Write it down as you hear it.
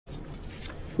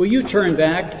Will you turn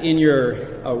back in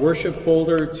your worship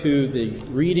folder to the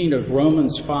reading of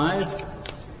Romans 5?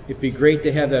 It'd be great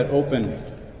to have that open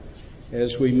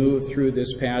as we move through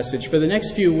this passage. For the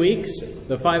next few weeks,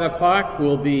 the 5 o'clock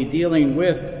will be dealing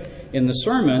with, in the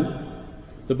sermon,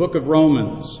 the book of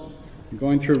Romans. I'm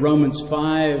going through Romans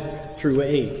 5 through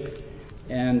 8.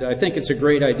 And I think it's a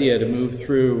great idea to move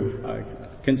through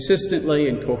consistently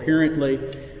and coherently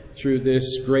through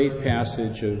this great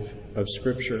passage of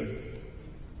Scripture.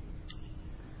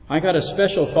 I got a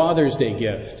special Father's Day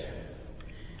gift.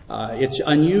 It's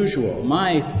unusual.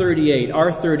 Our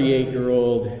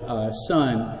 38-year-old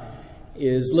son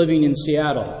is living in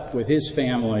Seattle with his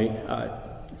family.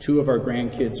 2 of our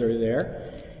grandkids are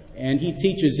there. And he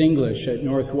teaches English at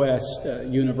Northwest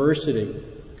University.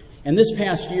 And this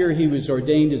past year he was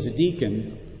ordained as a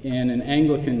deacon in an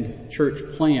Anglican church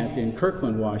plant in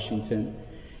Kirkland, Washington.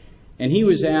 And he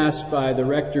was asked by the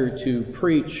rector to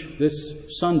preach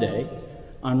this Sunday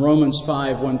on Romans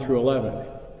 5, 1 through 11.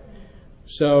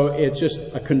 So it's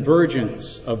just a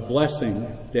convergence of blessing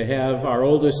to have our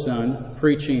oldest son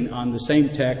preaching on the same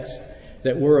text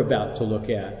that we're about to look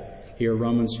at here,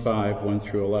 Romans 5, 1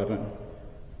 through 11.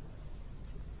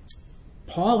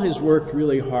 Paul has worked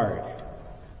really hard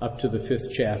up to the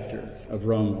 5th chapter of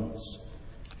Romans.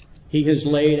 He has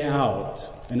laid out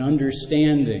an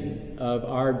understanding of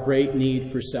our great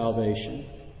need for salvation,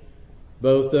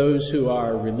 both those who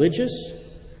are religious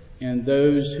and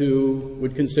those who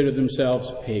would consider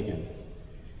themselves pagan.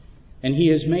 And he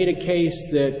has made a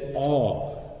case that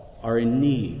all are in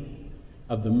need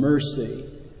of the mercy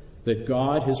that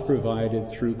God has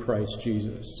provided through Christ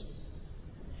Jesus.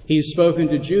 He's spoken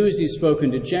to Jews, he's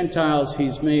spoken to Gentiles,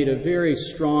 he's made a very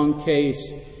strong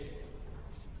case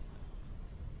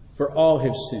for all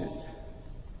have sinned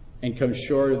and come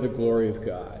short of the glory of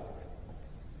God.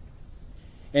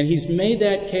 And he's made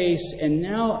that case, and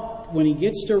now when he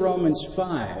gets to Romans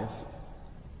 5,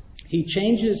 he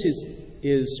changes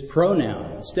his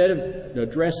pronoun. Instead of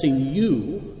addressing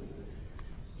you,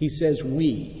 he says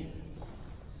we.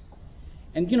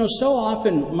 And so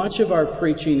often much of our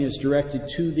preaching is directed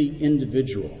to the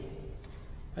individual.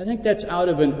 I think that's out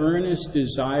of an earnest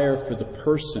desire for the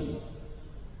person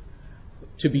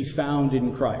to be found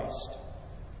in Christ,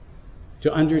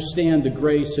 to understand the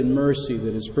grace and mercy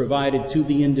that is provided to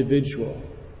the individual.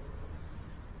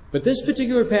 But this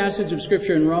particular passage of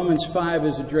Scripture in Romans 5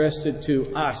 is addressed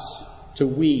to us, to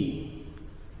we.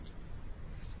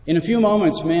 In a few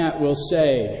moments, Matt will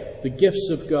say, the gifts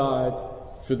of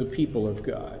God for the people of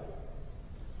God.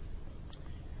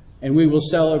 And we will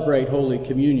celebrate Holy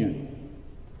Communion.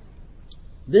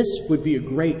 This would be a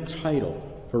great title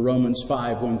for Romans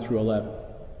 5, 1 through 11.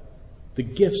 The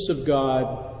gifts of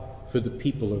God for the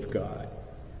people of God.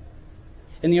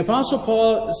 And the Apostle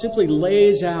Paul simply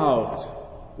lays out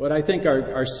what I think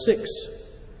are 6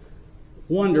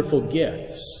 wonderful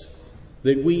gifts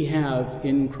that we have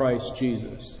in Christ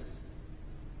Jesus.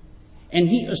 And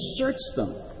he asserts them.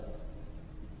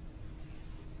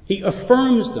 He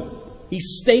affirms them. He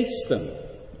states them.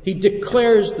 He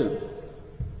declares them.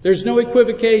 There's no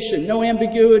equivocation, no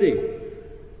ambiguity.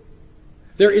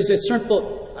 There is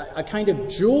a kind of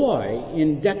joy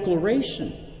in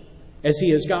declaration as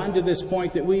he has gotten to this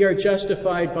point that we are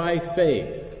justified by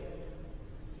faith.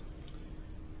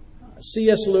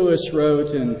 C.S. Lewis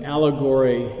wrote an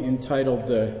allegory entitled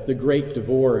The Great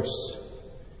Divorce,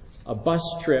 a bus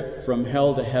trip from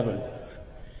hell to heaven.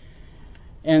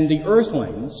 And the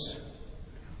earthlings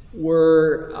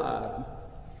were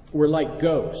like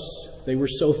ghosts. They were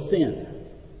so thin,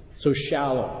 so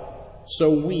shallow,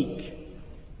 so weak.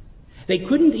 They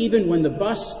couldn't even, when the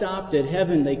bus stopped at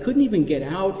heaven, they couldn't even get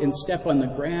out and step on the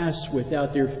grass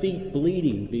without their feet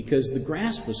bleeding because the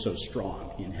grass was so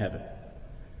strong in heaven.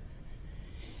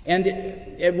 And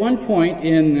at one point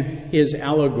in his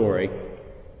allegory,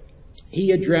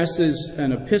 he addresses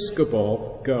an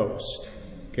Episcopal ghost,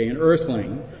 an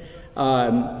earthling.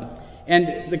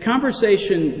 And the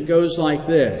conversation goes like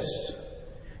this.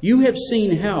 You have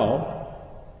seen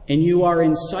hell, and you are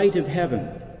in sight of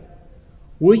heaven.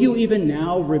 Will you even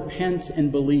now repent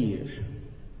and believe?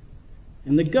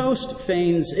 And the ghost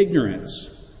feigns ignorance.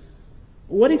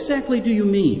 What exactly do you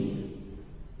mean?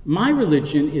 My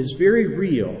religion is very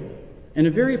real and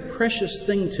a very precious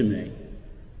thing to me.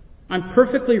 I'm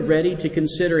perfectly ready to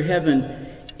consider heaven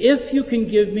if you can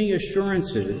give me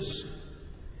assurances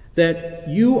that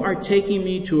you are taking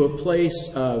me to a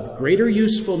place of greater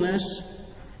usefulness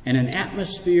and an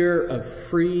atmosphere of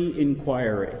free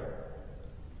inquiry.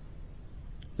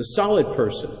 The solid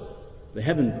person, the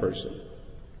heaven person,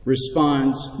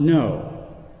 responds, no,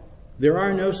 there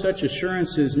are no such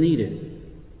assurances needed.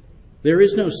 There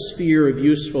is no sphere of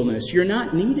usefulness. You're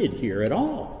not needed here at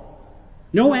all.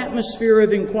 No atmosphere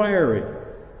of inquiry.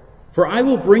 For I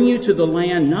will bring you to the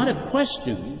land not of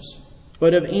questions,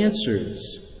 but of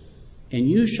answers, and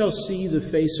you shall see the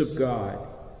face of God.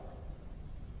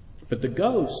 But the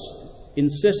ghost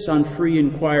insists on free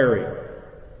inquiry.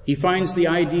 He finds the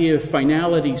idea of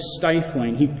finality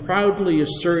stifling. He proudly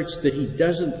asserts that he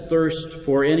doesn't thirst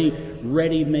for any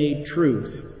ready-made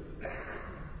truth.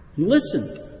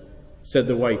 Listen, said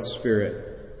the white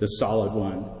spirit, the solid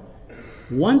one.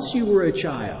 Once you were a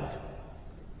child.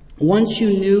 Once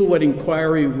you knew what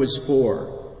inquiry was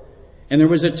for. And there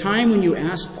was a time when you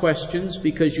asked questions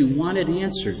because you wanted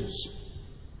answers.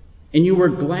 And you were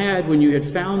glad when you had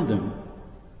found them.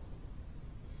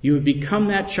 You would become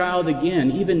that child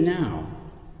again, even now.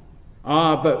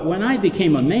 But when I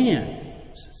became a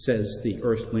man, says the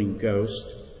earthling ghost,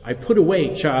 I put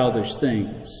away childish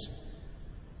things.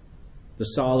 The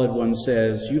solid one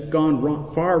says, you've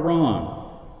gone far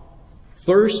wrong.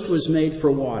 Thirst was made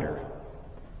for water.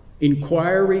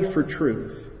 Inquiry for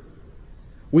truth.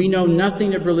 We know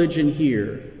nothing of religion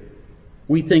here.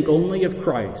 We think only of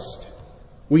Christ.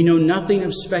 We know nothing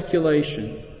of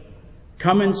speculation.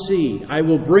 Come and see. I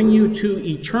will bring you to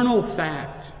eternal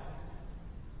fact,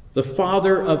 the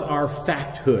father of our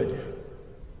facthood.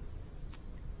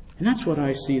 And that's what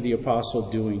I see the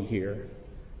apostle doing here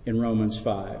in Romans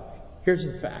 5. Here's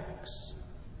the facts.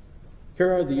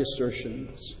 Here are the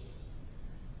assertions.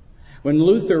 When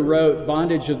Luther wrote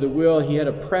Bondage of the Will, he had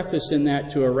a preface in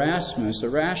that to Erasmus,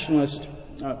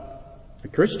 a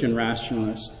Christian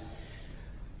rationalist,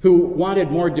 who wanted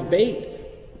more debate,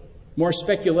 more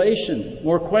speculation,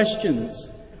 more questions.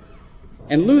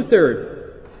 And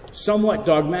Luther, somewhat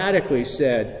dogmatically,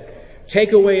 said,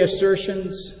 take away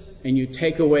assertions and you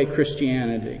take away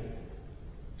Christianity.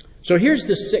 So here's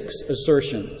the 6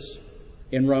 assertions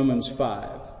in Romans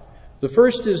 5. The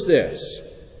first is this.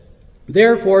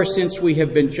 Therefore, since we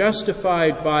have been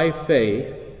justified by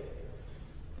faith,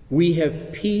 we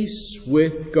have peace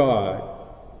with God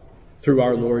through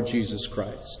our Lord Jesus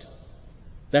Christ.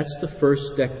 That's the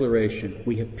first declaration.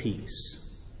 We have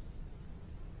peace.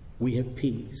 We have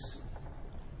peace.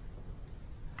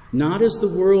 Not as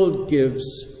the world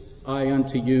gives I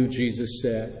unto you, Jesus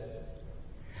said.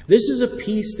 This is a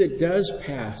peace that does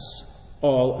pass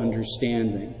all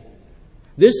understanding.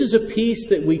 This is a peace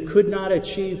that we could not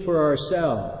achieve for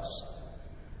ourselves.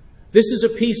 This is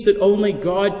a peace that only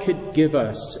God could give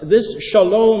us. This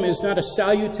shalom is not a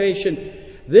salutation.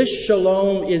 This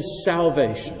shalom is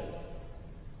salvation.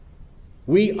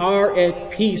 We are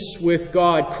at peace with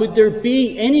God. Could there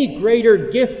be any greater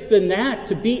gift than that,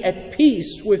 to be at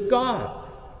peace with God?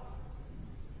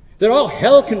 That all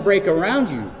hell can break around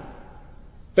you,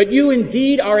 but you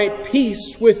indeed are at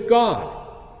peace with God,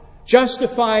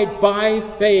 justified by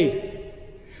faith.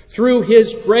 Through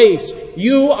His grace,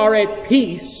 you are at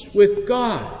peace with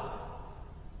God.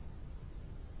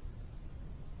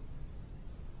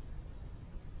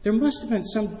 There must have been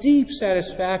some deep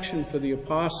satisfaction for the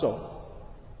apostle.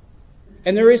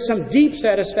 And there is some deep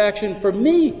satisfaction for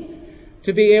me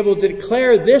to be able to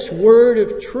declare this word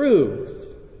of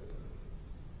truth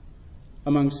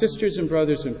among sisters and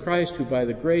brothers in Christ who by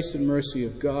the grace and mercy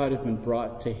of God have been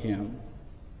brought to Him.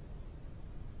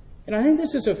 And I think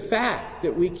this is a fact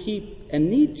that we keep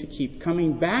and need to keep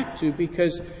coming back to,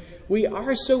 because we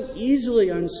are so easily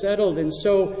unsettled and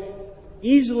so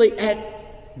easily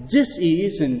at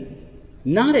dis-ease and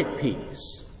not at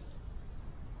peace.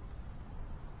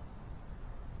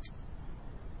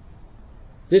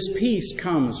 This peace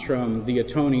comes from the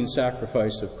atoning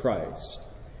sacrifice of Christ.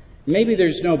 Maybe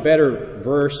there's no better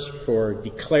verse for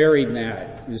declaring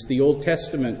that. It's the Old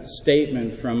Testament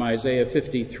statement from Isaiah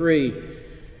 53.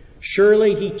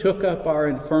 Surely He took up our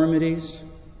infirmities.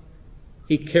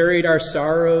 He carried our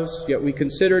sorrows, yet we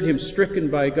considered Him stricken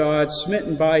by God,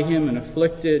 smitten by Him and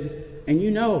afflicted. And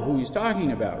you know who He's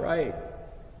talking about, right?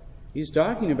 He's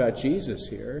talking about Jesus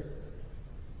here.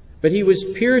 But He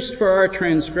was pierced for our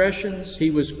transgressions.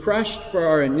 He was crushed for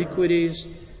our iniquities.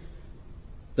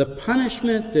 The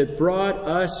punishment that brought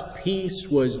us peace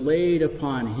was laid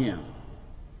upon Him.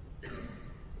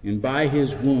 And by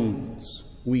His wounds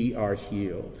we are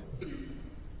healed.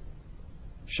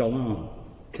 Shalom,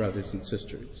 brothers and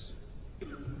sisters.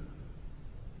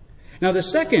 Now the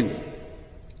second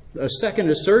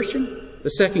assertion, the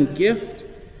second gift,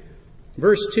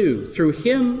 verse 2, through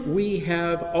Him we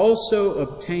have also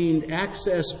obtained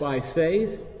access by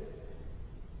faith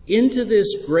into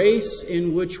this grace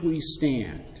in which we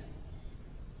stand.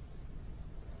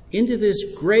 Into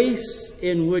this grace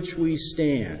in which we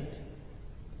stand.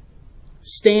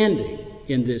 Standing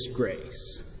in this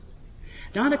grace.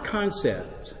 Not a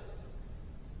concept,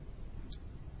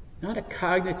 not a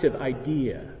cognitive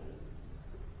idea,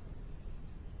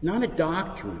 not a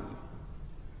doctrine,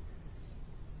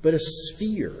 but a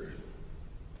sphere,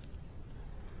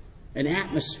 an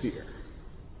atmosphere,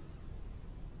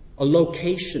 a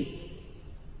location,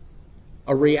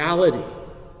 a reality,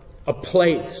 a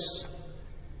place.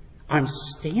 I'm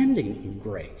standing in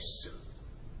grace.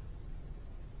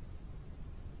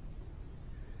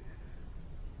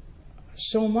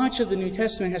 So much of the New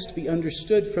Testament has to be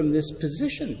understood from this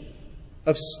position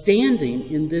of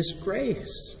standing in this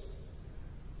grace.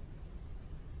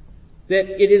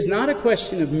 That it is not a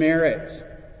question of merit.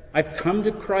 I've come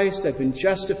to Christ, I've been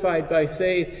justified by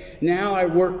faith, now I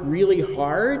work really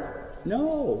hard.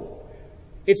 No.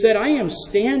 It's that I am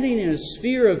standing in a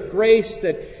sphere of grace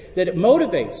that it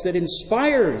motivates, that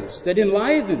inspires, that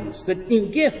enlivens,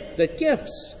 that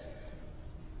gifts.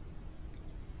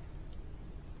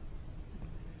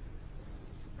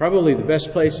 Probably the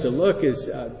best place to look is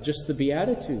just the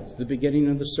Beatitudes, the beginning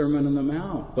of the Sermon on the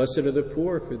Mount. Blessed are the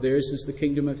poor, for theirs is the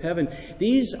kingdom of heaven.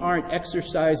 These aren't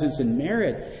exercises in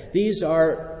merit. These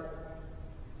are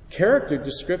character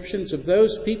descriptions of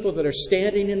those people that are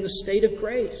standing in the state of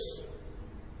grace.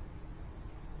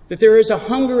 That there is a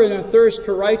hunger and a thirst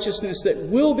for righteousness that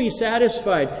will be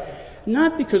satisfied,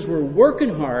 not because we're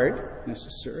working hard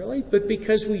necessarily, but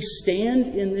because we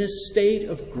stand in this state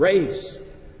of grace,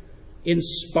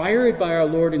 inspired by our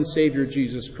Lord and Savior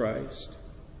Jesus Christ.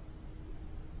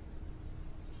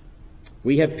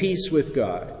 We have peace with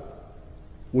God.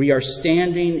 We are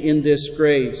standing in this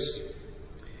grace.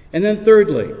 And then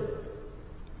thirdly,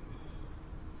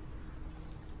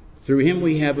 through Him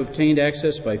we have obtained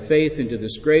access by faith into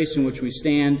this grace in which we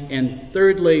stand. And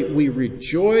thirdly, we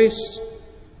rejoice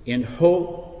in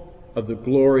hope of the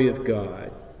glory of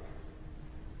God.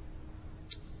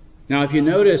 Now, if you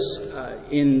notice,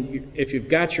 if you've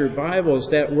got your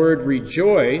Bibles, that word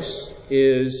rejoice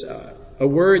is a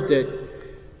word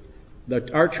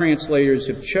that our translators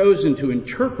have chosen to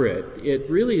interpret. It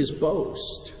really is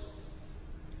boast.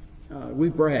 We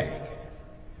brag.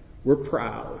 We're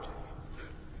proud.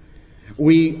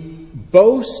 We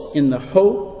boast in the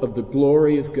hope of the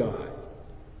glory of God.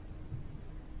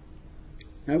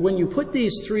 Now, when you put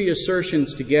these three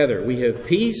assertions together, we have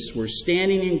peace, we're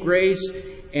standing in grace,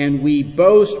 and we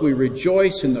boast, we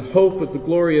rejoice in the hope of the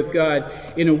glory of God.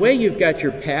 In a way, you've got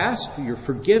your past, you're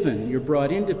forgiven, you're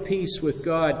brought into peace with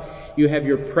God. You have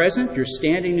your present, you're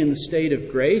standing in the state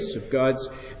of grace, of God's,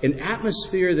 an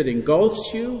atmosphere that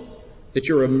engulfs you, that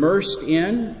you're immersed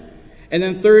in. And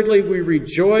then thirdly, we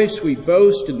rejoice, we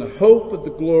boast in the hope of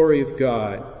the glory of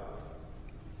God.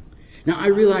 Now, I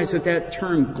realize that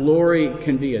term glory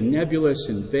can be a nebulous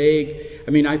and vague.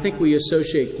 I mean, I think we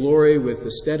associate glory with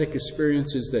aesthetic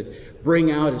experiences that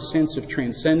bring out a sense of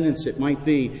transcendence. It might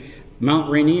be Mount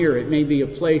Rainier. It may be a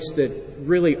place that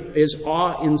really is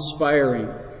awe-inspiring.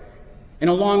 And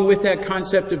along with that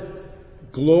concept of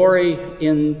glory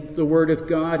in the Word of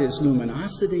God is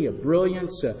luminosity, a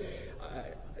brilliance,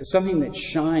 something that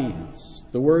shines.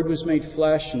 The Word was made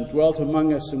flesh and dwelt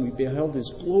among us, and we beheld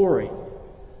His glory.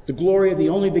 The glory of the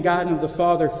only begotten of the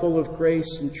Father, full of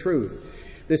grace and truth.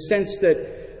 The sense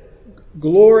that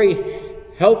glory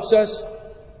helps us,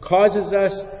 causes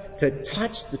us to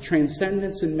touch the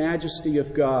transcendence and majesty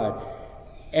of God.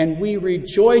 And we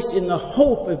rejoice in the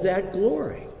hope of that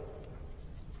glory.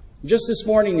 Just this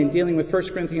morning, in dealing with 1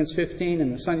 Corinthians 15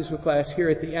 in the Sunday school class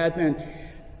here at the Advent,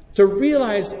 to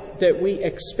realize that we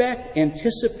expect,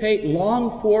 anticipate,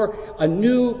 long for a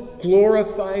new,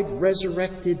 glorified,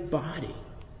 resurrected body.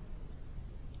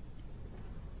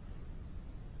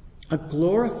 A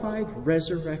glorified,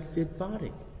 resurrected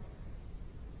body.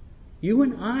 You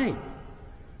and I.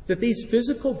 That these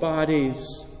physical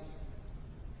bodies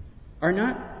are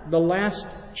not the last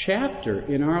chapter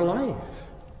in our life.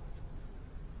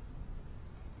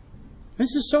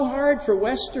 This is so hard for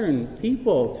Western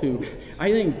people to,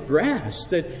 I think,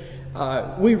 grasp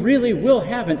that we really will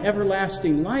have an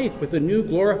everlasting life with a new,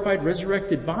 glorified,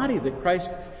 resurrected body that Christ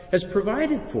has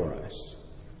provided for us.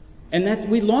 And that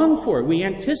we long for, we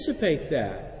anticipate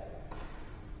that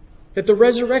the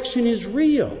resurrection is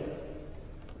real.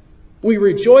 We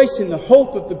rejoice in the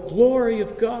hope of the glory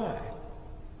of God.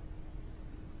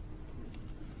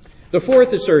 The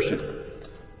fourth assertion,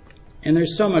 and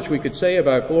there's so much we could say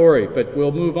about glory, but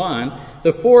we'll move on.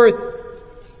 The fourth,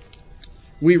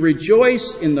 we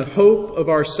rejoice in the hope of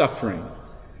our suffering.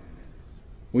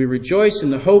 We rejoice in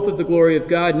the hope of the glory of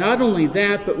God. Not only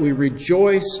that, but we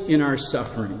rejoice in our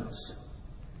sufferings.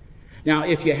 Now,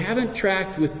 if you haven't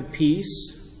tracked with the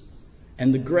peace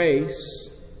and the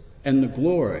grace and the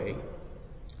glory,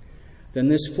 then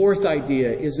this fourth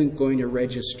idea isn't going to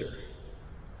register.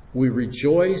 We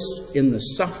rejoice in the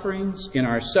sufferings, in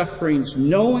our sufferings,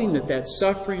 knowing that that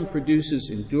suffering produces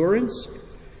endurance,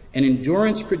 and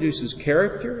endurance produces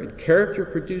character, and character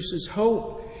produces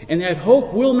hope, and that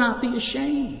hope will not be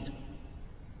ashamed.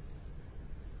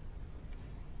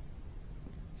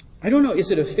 I don't know,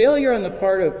 is it a failure on the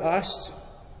part of us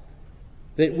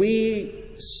that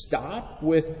we stop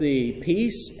with the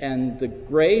peace and the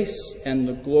grace and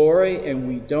the glory and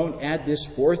we don't add this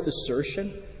fourth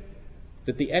assertion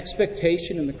that the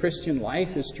expectation in the Christian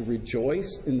life is to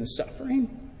rejoice in the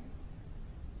suffering?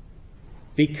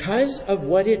 Because of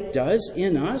what it does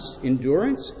in us,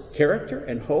 endurance, character,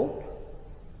 and hope?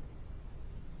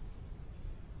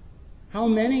 How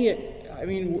many,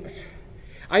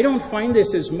 I don't find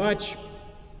this as much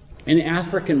in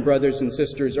African brothers and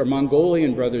sisters or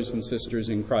Mongolian brothers and sisters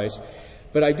in Christ,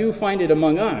 but I do find it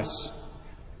among us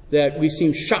that we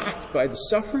seem shocked by the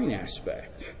suffering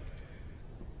aspect.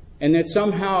 And that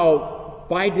somehow,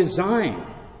 by design,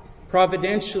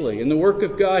 providentially, in the work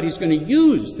of God, He's going to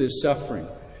use this suffering.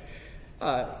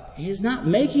 He's not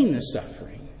making the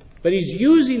suffering, but He's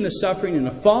using the suffering in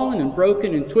a fallen and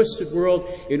broken and twisted world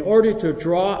in order to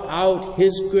draw out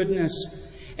His goodness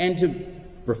and to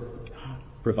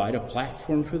provide a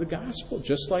platform for the gospel,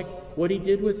 just like what He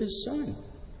did with His Son.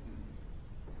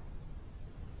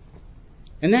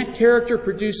 And that character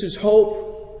produces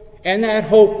hope, and that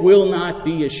hope will not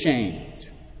be ashamed.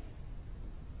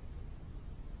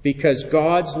 Because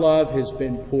God's love has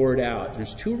been poured out.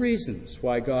 There's two reasons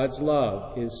why God's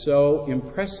love is so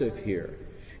impressive here.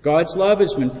 God's love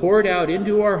has been poured out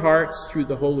into our hearts through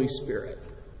the Holy Spirit.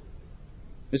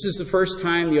 This is the first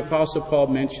time the Apostle Paul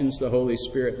mentions the Holy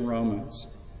Spirit in Romans.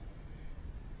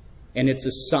 And it's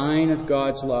a sign of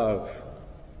God's love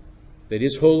that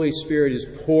His Holy Spirit is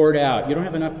poured out. You don't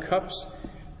have enough cups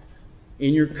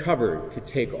in your cupboard to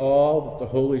take all that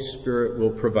the Holy Spirit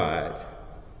will provide.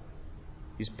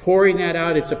 He's pouring that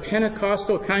out. It's a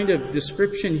Pentecostal kind of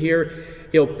description here.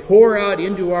 He'll pour out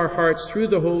into our hearts through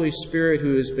the Holy Spirit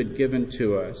who has been given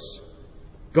to us.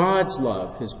 God's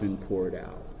love has been poured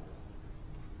out.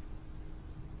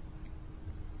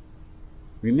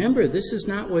 Remember, this is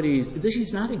not what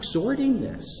he's not exhorting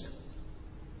this.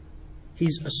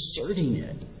 He's asserting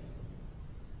it.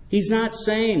 He's not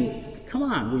saying, come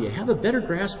on, will you have a better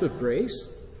grasp of grace?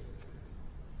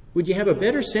 Would you have a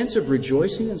better sense of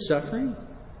rejoicing in suffering?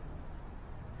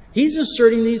 He's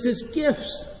asserting these as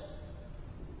gifts.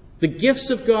 The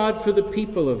gifts of God for the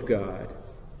people of God.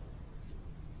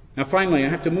 Now finally, I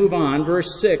have to move on.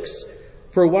 Verse 6.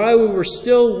 For while we were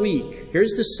still weak,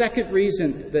 here's the second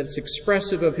reason that's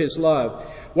expressive of His love.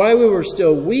 While we were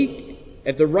still weak,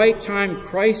 at the right time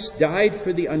Christ died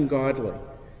for the ungodly.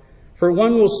 For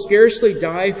one will scarcely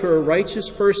die for a righteous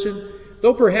person,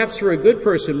 though perhaps for a good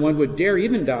person one would dare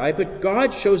even die. But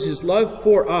God shows His love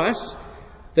for us,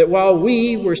 that while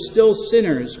we were still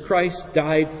sinners, Christ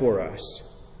died for us.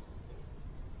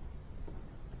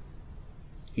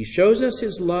 He shows us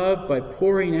His love by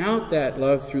pouring out that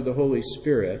love through the Holy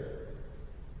Spirit.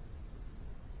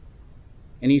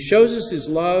 And He shows us His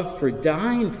love for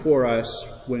dying for us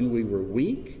when we were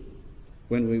weak,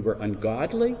 when we were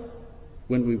ungodly,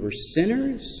 when we were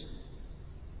sinners,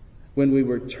 when we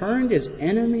were turned as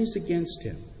enemies against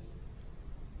Him.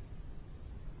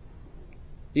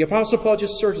 The Apostle Paul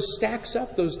just sort of stacks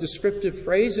up those descriptive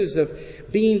phrases of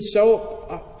being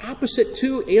so opposite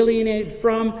to, alienated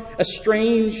from,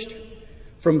 estranged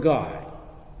from God.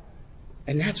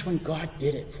 And that's when God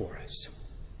did it for us.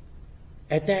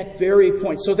 At that very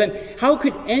point. So then, how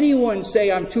could anyone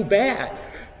say, I'm too bad,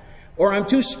 or I'm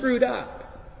too screwed up,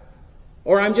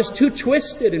 or I'm just too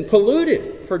twisted and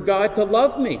polluted for God to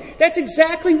love me? That's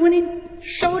exactly when He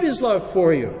showed His love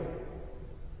for you.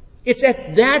 It's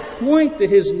at that point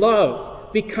that His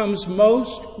love becomes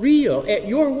most real, at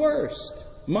your worst,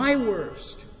 my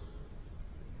worst.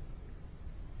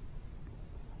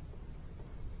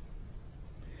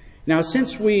 Now,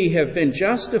 since we have been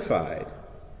justified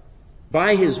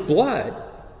by His blood,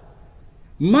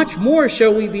 much more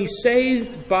shall we be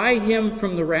saved by Him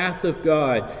from the wrath of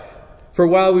God. For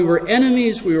while we were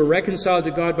enemies, we were reconciled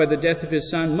to God by the death of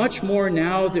His Son. Much more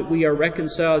now that we are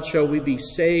reconciled shall we be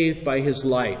saved by His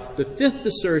life. The fifth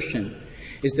assertion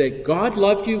is that God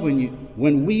loved you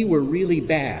when we were really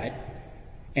bad,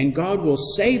 and God will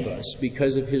save us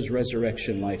because of His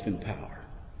resurrection life and power.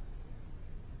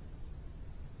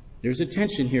 There's a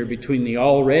tension here between the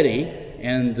already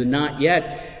and the not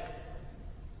yet.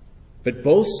 But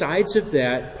both sides of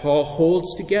that Paul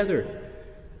holds together.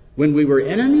 When we were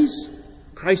enemies,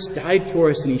 Christ died for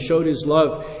us and He showed His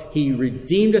love. He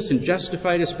redeemed us and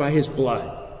justified us by His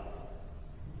blood.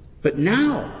 But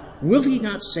now, will He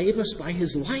not save us by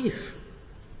His life?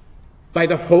 By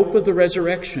the hope of the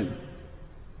resurrection?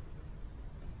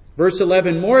 Verse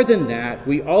 11, more than that,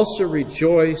 we also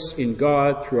rejoice in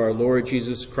God through our Lord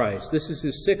Jesus Christ. This is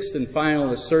his sixth and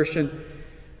final assertion.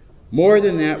 More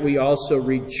than that, we also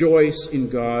rejoice in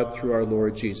God through our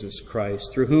Lord Jesus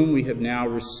Christ, through whom we have now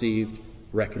received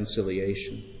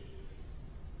reconciliation.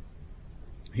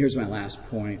 Here's my last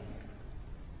point.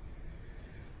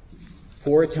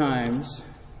 4 times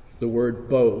the word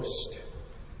boast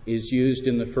is used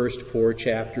in the first 4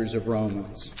 chapters of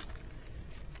Romans.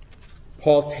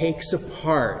 Paul takes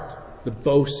apart the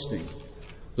boasting,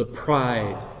 the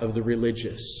pride of the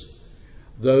religious,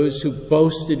 those who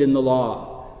boasted in the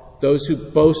law, those who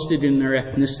boasted in their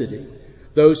ethnicity,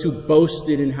 those who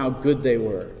boasted in how good they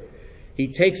were.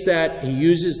 He takes that, he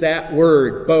uses that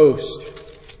word,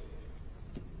 boast,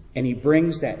 and he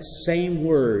brings that same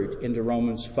word into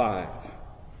Romans 5.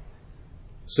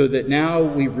 So that now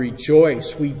we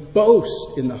rejoice, we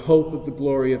boast in the hope of the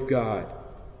glory of God.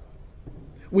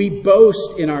 We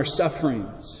boast in our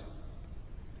sufferings.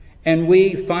 And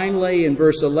we, finally, in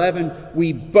verse 11,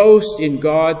 we boast in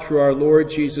God through our Lord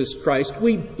Jesus Christ.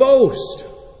 We boast.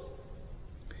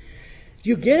 Do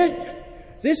you get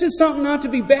it? This is something not to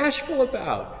be bashful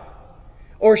about,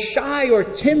 or shy or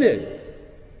timid.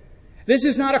 This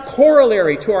is not a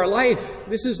corollary to our life.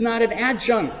 This is not an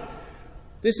adjunct.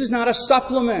 This is not a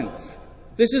supplement.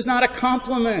 This is not a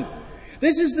complement.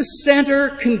 This is the center,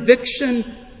 conviction,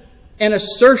 and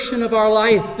assertion of our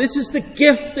life. This is the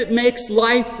gift that makes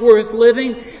life worth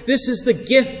living. This is the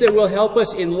gift that will help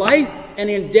us in life and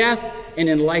in death and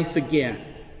in life again.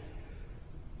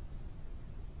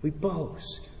 We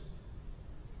boast.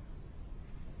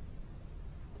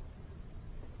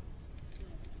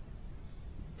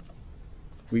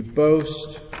 We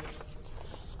boast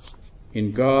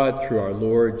in God through our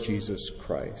Lord Jesus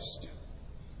Christ,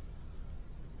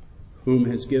 whom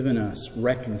has given us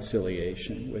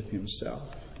reconciliation with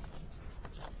Himself.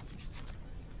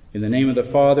 In the name of the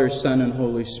Father, Son, and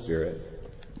Holy Spirit.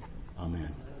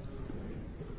 Amen.